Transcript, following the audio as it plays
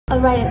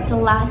Alright, it's the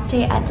last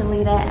day at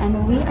Delita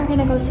and we are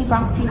gonna go see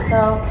Bronxy,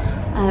 so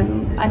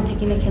I'm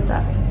taking the kids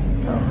up.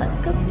 So let's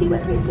go see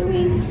what they're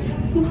doing.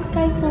 You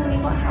guys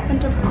believe what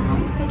happened to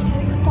Bronx? I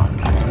can't even talk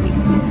about it. It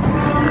makes me so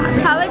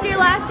sad. How was your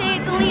last day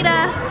at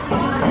Delita?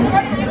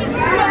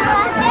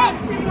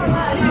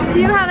 Do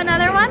you have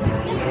another one?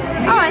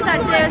 Oh, I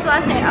thought today was the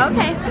last day.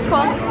 Okay,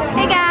 cool.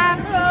 Hey, Gab.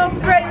 Hello.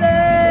 Great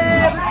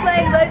lips.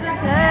 Playing laser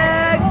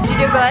tag. Did you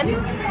do good?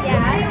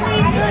 Yeah.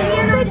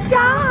 Good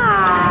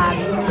job.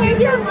 You're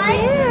so cute.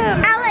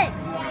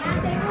 Alex.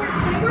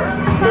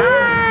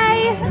 Hi.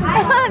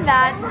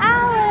 That's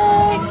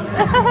Alex.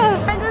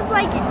 I was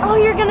like, oh,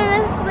 you're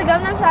gonna miss the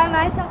Gangnam Style, and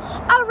I saw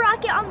a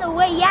rocket on the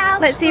way out.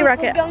 Let's see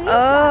rocket.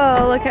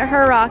 Oh, look at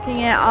her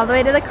rocking it all the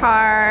way to the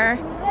car.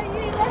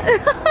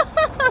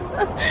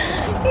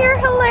 You're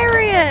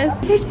hilarious.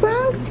 Here's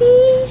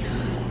Bronxy.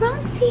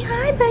 Bronxy,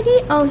 hi,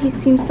 buddy. Oh, he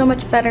seems so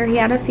much better. He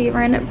had a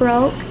fever and it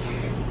broke.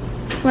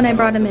 When I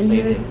brought him in,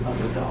 he was,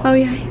 oh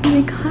yeah, he's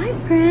like, hi,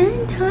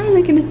 friend. Hi,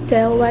 look at his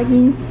tail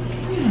wagging.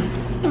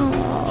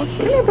 Oh,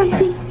 come here,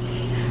 Bronxy.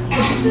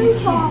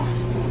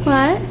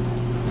 What?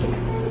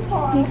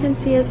 You can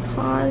see his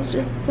paw is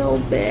just so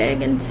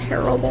big and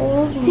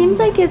terrible. Seems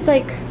like it's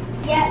like,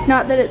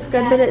 not that it's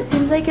good, but it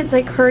seems like it's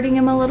like hurting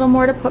him a little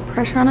more to put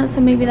pressure on it,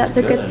 so maybe that's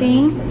a good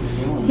thing.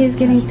 He's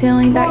getting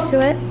feeling back to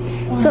it.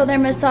 So they're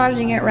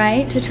massaging it,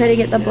 right? To try to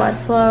get the blood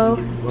flow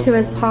to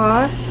his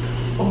paw.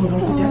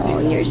 Oh,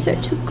 you're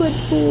such a good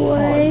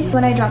boy.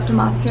 When I dropped him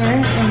off here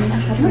and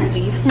had to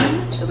leave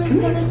him, it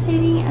was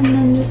devastating. And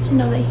then just to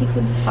know that he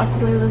could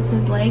possibly lose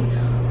his leg,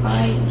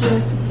 I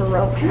just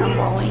broke down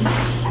rolling.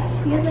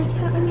 Because I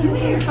can't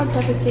imagine how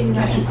devastating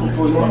that should be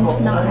to him to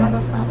not have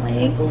a front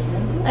leg.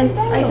 I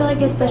feel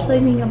like especially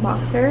being a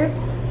boxer,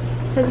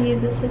 because he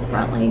uses his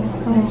front leg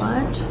so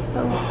much.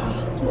 So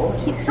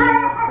just keep him in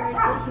your prayers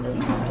that he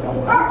doesn't have to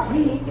lose his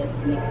leg. It makes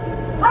me so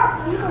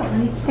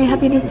sad. Are you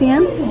happy to see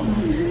him?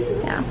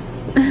 Yeah.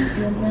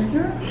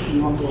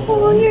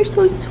 Oh, you're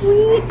so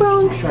sweet,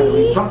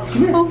 Bronxy.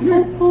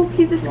 Oh,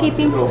 he's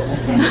escaping. Oh,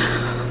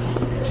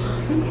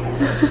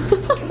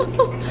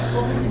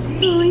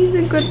 he's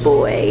a good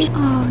boy.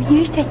 Oh,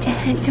 you're such a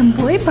handsome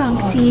boy,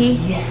 Bronxy.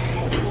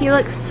 He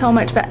looks so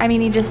much better. I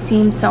mean, he just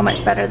seems so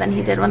much better than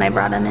he did when I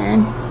brought him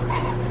in.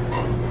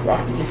 So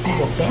happy to see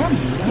the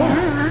family.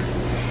 Yeah.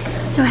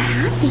 So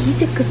happy.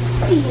 He's a good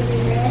boy.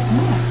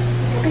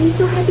 Are you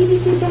so happy to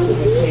see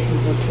Bronxy?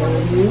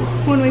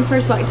 When we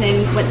first walked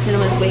in, Winston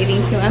was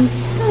waving to him.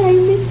 Hi,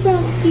 Miss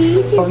Bronxy.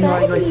 It's your buddy. You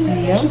want to go see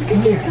him?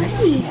 It's your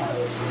buddy.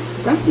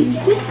 Bronxy, you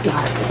this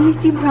guy. Can you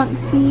see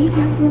Bronxy?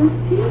 Give him a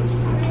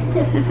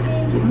kiss.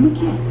 Give him a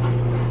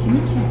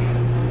kiss.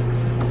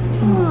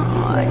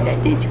 Oh,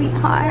 that's a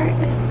sweetheart.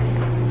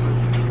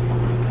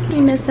 We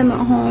miss him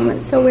at home.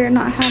 It's so weird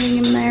not having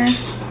him there.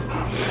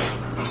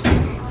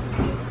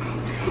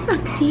 Hi,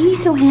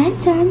 Bronxy. So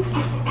handsome.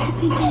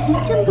 Such a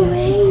handsome boy,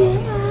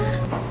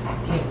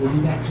 yeah. Okay, we'll be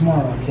back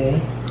tomorrow, okay?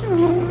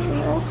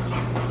 Oh.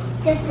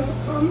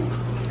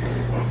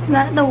 Is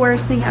that the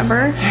worst thing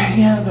ever?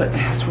 Yeah, but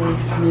that's where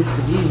he needs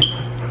to be.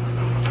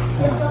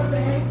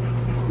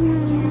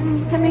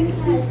 That makes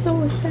me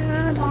so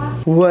sad.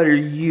 What are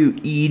you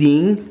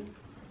eating?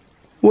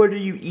 What are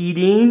you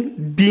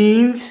eating?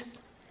 Beans?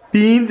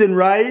 Beans and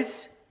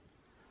rice?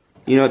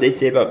 You know what they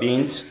say about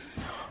beans?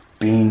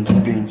 Beans,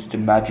 the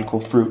magical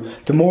fruit.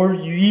 The more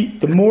you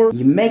eat, the more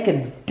you make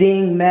a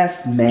dang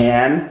mess,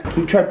 man. Can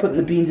you try putting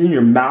the beans in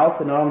your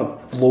mouth and not on the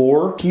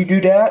floor? Can you do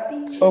that?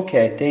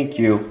 Okay, thank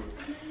you.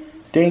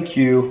 Thank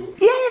you.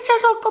 Yeah, it's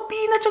just a good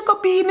bean. It's a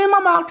good bean in my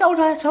mouth.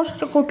 That's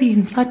just a good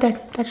bean.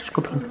 That's just a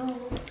good bean.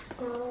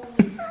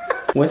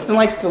 Winston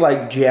likes to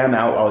like jam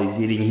out while he's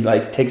eating. He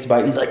like takes a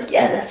bite. He's like,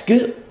 yeah, that's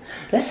good.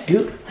 That's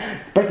good.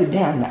 Break it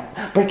down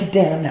now. Break it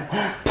down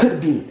now. Put a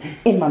bean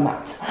in my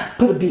mouth.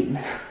 Put a bean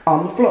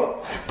on the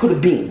floor. Put a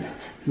bean.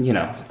 You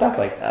know, stuff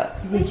like that.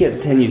 He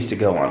continues to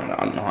go on and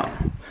on and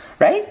on.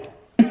 Right?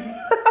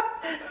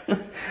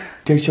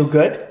 They're so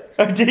good.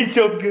 Are they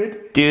so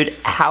good? Dude,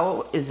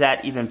 how is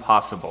that even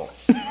possible?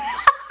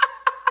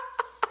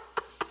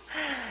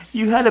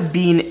 You had a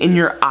bean in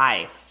your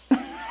eye.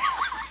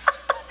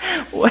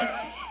 What?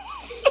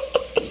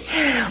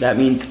 That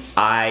means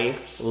I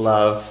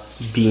love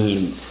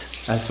beans.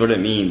 That's what it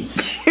means.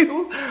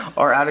 You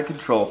are out of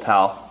control,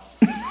 pal.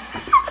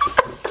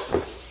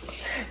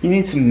 You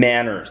need some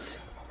manners.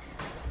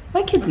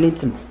 My kids need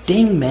some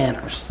dang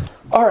manners.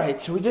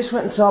 Alright, so we just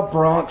went and saw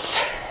Bronx.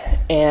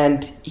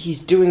 And he's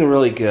doing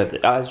really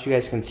good. As you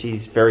guys can see,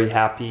 he's very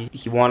happy.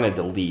 He wanted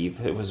to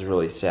leave. It was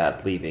really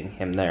sad leaving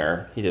him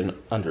there. He didn't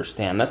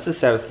understand. That's the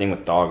saddest thing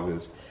with dogs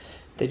is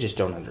they just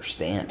don't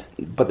understand.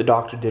 But the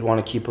doctor did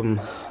want to keep him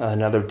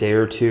another day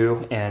or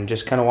two and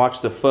just kind of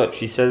watch the foot.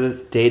 She says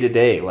it's day to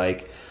day.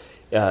 Like,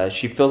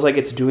 she feels like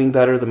it's doing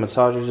better. The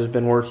massagers have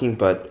been working,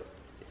 but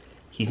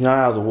he's not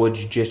out of the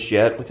woods just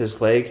yet with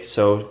his leg.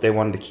 So they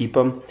wanted to keep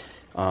him.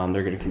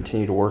 They're going to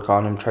continue to work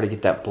on him, try to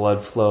get that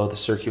blood flow, the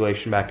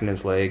circulation back in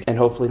his leg, and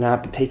hopefully not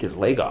have to take his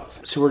leg off.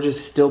 So we're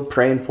just still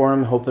praying for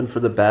him, hoping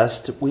for the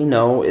best. We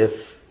know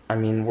if I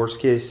mean, worst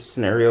case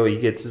scenario, he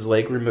gets his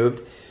leg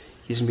removed.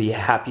 He's gonna be a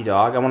happy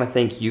dog. I wanna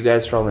thank you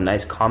guys for all the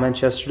nice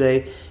comments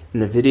yesterday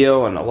in the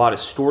video and a lot of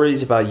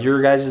stories about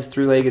your guys'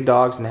 three-legged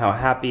dogs and how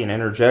happy and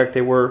energetic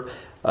they were.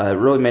 It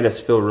really made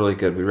us feel really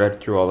good. We read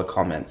through all the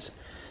comments.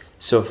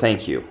 So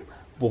thank you.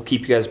 We'll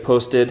keep you guys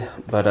posted,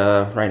 but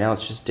right now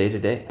it's just day to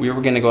day. We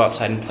were gonna go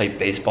outside and play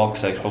baseball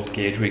because I told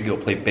Gage we'd go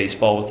play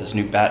baseball with his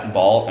new bat and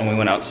ball, and we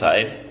went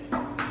outside.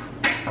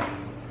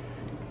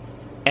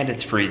 And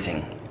it's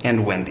freezing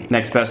and windy.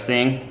 Next best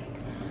thing,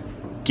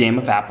 game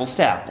of apples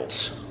to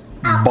apples.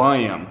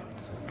 Bam.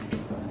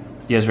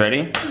 You guys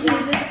ready? You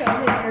just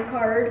showed him your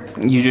cards.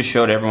 You just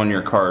showed everyone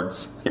your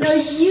cards. No,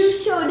 you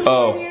showed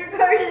him your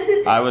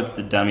cards. I was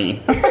the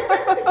dummy.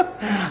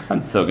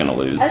 I'm still gonna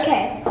lose.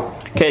 Okay.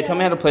 Okay, tell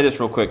me how to play this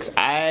real quick. 'Cause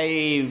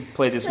I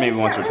played this maybe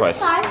once or twice.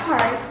 You start with 5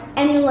 cards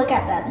and you look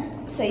at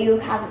them. So you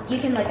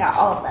can look at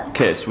all of them.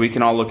 Okay, so we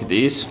can all look at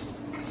these.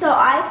 So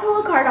I pull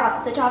a card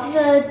off the top of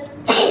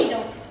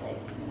the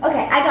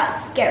Okay, I got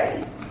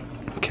scary.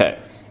 Okay.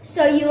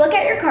 So you look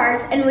at your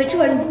cards and which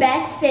one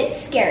best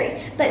fits scary.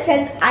 But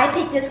since I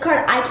picked this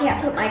card, I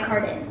can't put my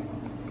card in.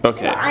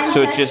 Okay,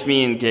 so it's just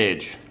me and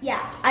Gage. Yeah,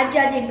 I'm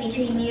judging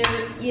between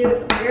your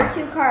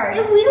 2 cards.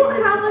 If we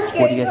don't have a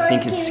scary What do you guys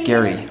think is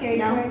scary?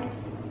 No.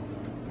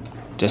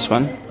 This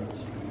one?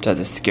 Is that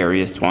the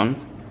scariest one?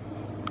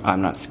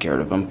 I'm not scared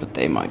of them, but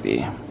they might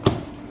be.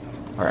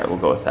 All right, we'll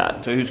go with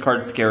that. So whose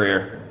card's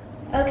scarier?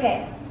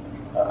 Okay,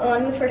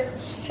 let me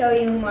first show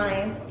you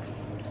mine.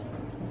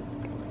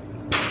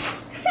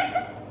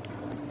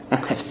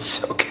 I'm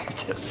so good at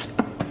this.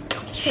 Oh my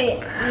gosh. Okay,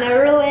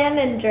 Neverland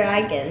and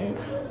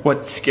Dragons.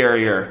 What's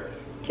scarier?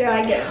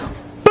 Dragons.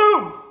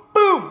 Boom!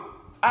 Boom!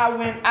 I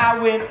win, I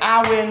win,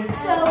 I win.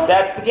 So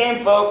That's the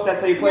game, folks. That's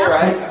how you play, No.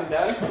 right? I'm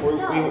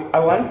done. I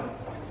won?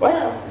 What?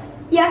 no.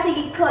 You have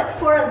to collect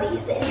 4 of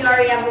these and you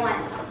already have 1.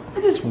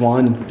 I just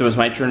won. It was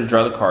my turn to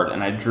draw the card,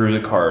 and I drew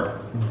the card.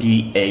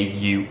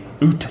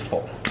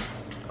 Beautiful.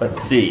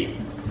 Let's see.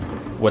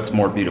 What's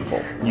more beautiful?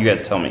 You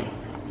guys tell me.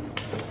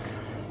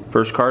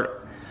 First card.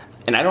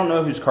 And I don't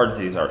know whose cards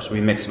these are, so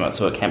we mix them up,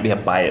 so it can't be a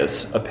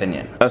biased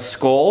opinion. A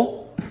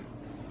skull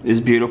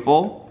is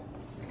beautiful.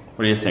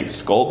 What do you think?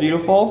 Skull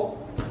beautiful?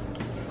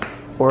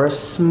 Or a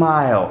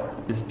smile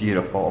is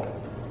beautiful?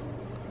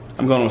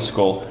 I'm going with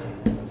skull.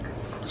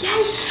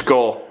 Yes!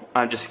 Skull.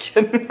 I'm just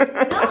kidding.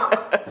 No!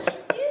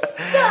 You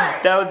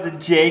suck! That was a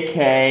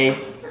JK.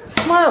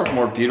 Smile's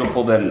more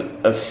beautiful than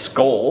a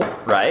skull,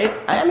 right?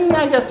 I mean,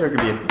 I guess there could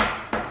be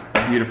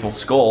a beautiful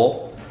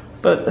skull.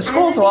 But a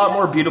skull's a lot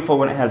more beautiful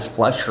when it has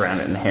flesh around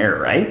it and hair,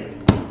 right?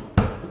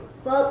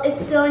 Well,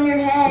 it's still in your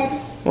head.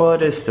 Well,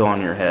 it is still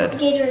on your head.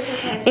 Gage, where's your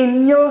head?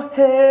 In your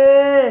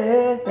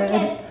head.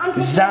 Okay, I'm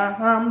picking.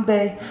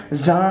 Zombie,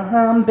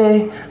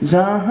 zombie,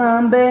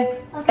 zombie.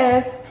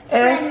 Okay.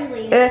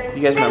 Friendly.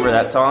 You guys remember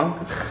that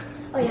song?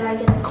 Oh yeah, I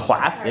get it.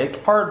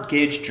 Classic. Card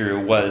Gage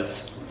drew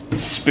was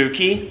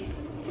spooky.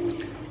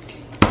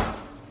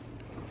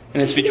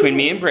 And it's between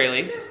me and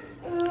Braylee.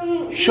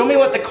 Show me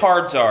what the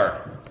cards are.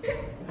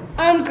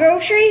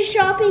 Grocery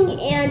shopping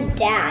and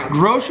dad.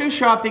 Grocery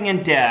shopping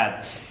and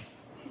dads.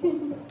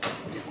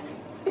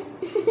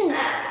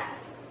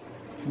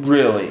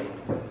 Really?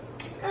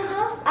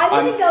 I'm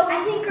gonna go.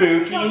 I think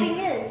grocery spooky. shopping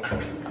is.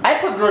 I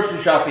put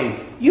grocery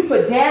shopping. You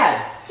put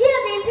dads. He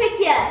hasn't even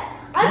picked yet.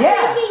 I'm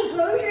Yeah. thinking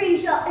grocery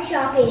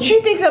shopping.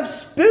 She thinks I'm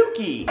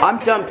spooky. I'm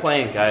done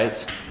playing,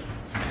 guys.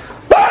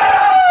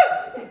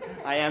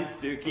 I am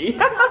spooky. Some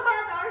dads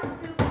are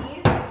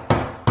spooky.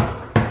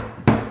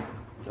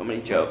 So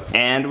many jokes.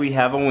 And we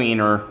have a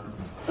wiener.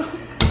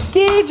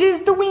 Gage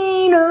is the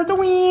wiener, the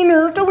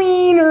wiener, the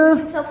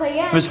wiener. So play It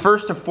again. was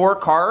first to 4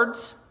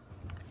 cards,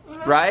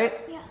 right?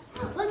 Yeah.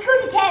 Let's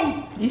go to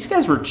 10. These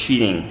guys were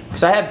cheating.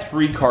 Because I had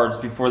 3 cards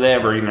before they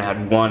ever even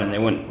had 1 and they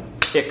wouldn't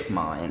pick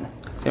mine.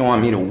 Because they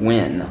want me to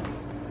win.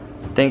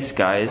 Thanks,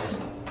 guys.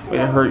 Way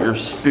to hurt your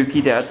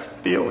spooky dad's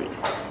feelings.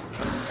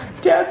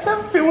 Dads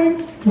have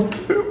feelings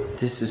too.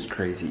 This is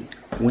crazy.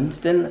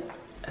 Winston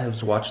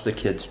has watched the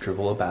kids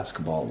dribble a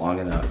basketball long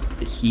enough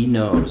that he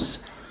knows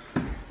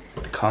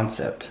the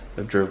concept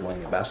of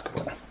dribbling a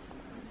basketball.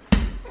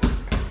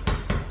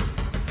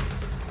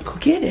 Go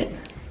get it.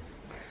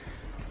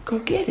 Go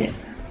get it.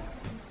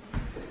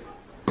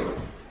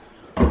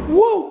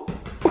 Whoa!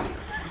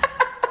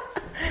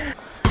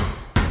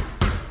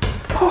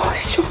 Oh,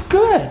 it's so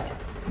good.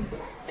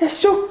 That's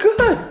so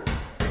good.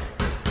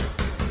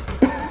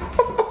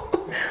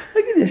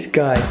 Look at this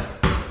guy.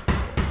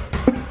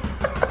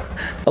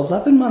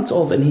 11 months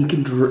old and he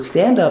can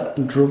stand up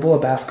and dribble a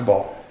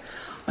basketball.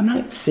 I'm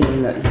not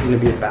saying that he's going to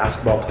be a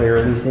basketball player or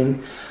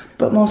anything,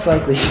 but most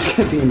likely he's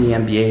going to be in the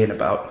NBA in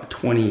about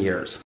 20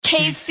 years.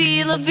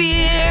 Casey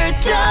LaVere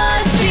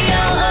does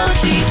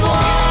VLOG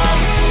vlog.